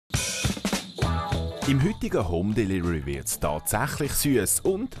Im heutigen Home Delivery wird es tatsächlich süß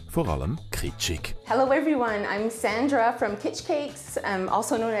und vor allem kitschig. Hello everyone, I'm Sandra from Kitschcakes,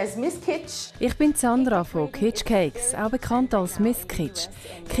 also known as Miss Kitsch. Ich bin Sandra von Kitschcakes, auch bekannt als Miss Kitsch.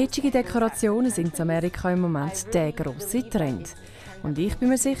 Kitschige Dekorationen sind in Amerika im Moment der grosse Trend. Und ich bin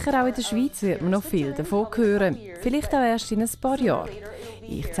mir sicher, auch in der Schweiz wird man noch viel davon hören. Vielleicht auch erst in ein paar Jahren.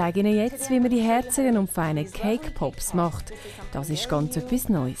 Ich zeige Ihnen jetzt, wie man die herzigen und feinen Cake Pops macht. Das ist ganz etwas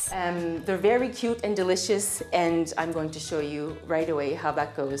Neues. They're very cute and delicious, and I'm going to show you right away how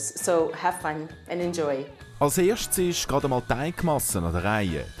that goes. So have fun and enjoy. Als erstes ist gerade mal die Teigmasse an der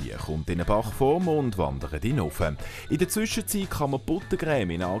Reihe. Die kommt in eine Backform und wandert in den Ofen. In der Zwischenzeit kann man die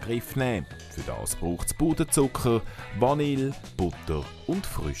Buttercreme in Angriff nehmen. Für das braucht es Puderzucker, Vanille, Butter und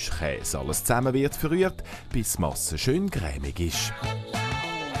Frischkäse. Alles zusammen wird verrührt, bis die Masse schön cremig ist.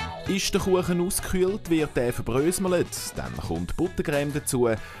 Ist der Kuchen ausgekühlt, wird er verbröselt. Dann kommt Buttercreme dazu,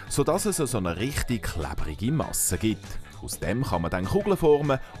 sodass es so eine richtig klebrige Masse gibt. Aus dem kann man dann Kugeln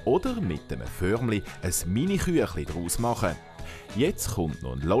formen oder mit einem Förmli ein Mini-Küchli daraus machen. Jetzt kommt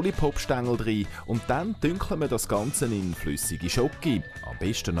noch ein Lollipop-Stängel rein und dann dünkelt man das Ganze in flüssige Schoki. Am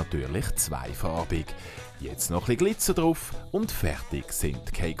besten natürlich zweifarbig. Jetzt noch ein bisschen Glitzer drauf und fertig sind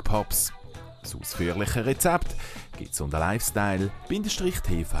die Cake Pops. Das ausführliche Rezept gibt es unter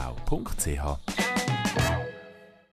lifestyle-tv.ch.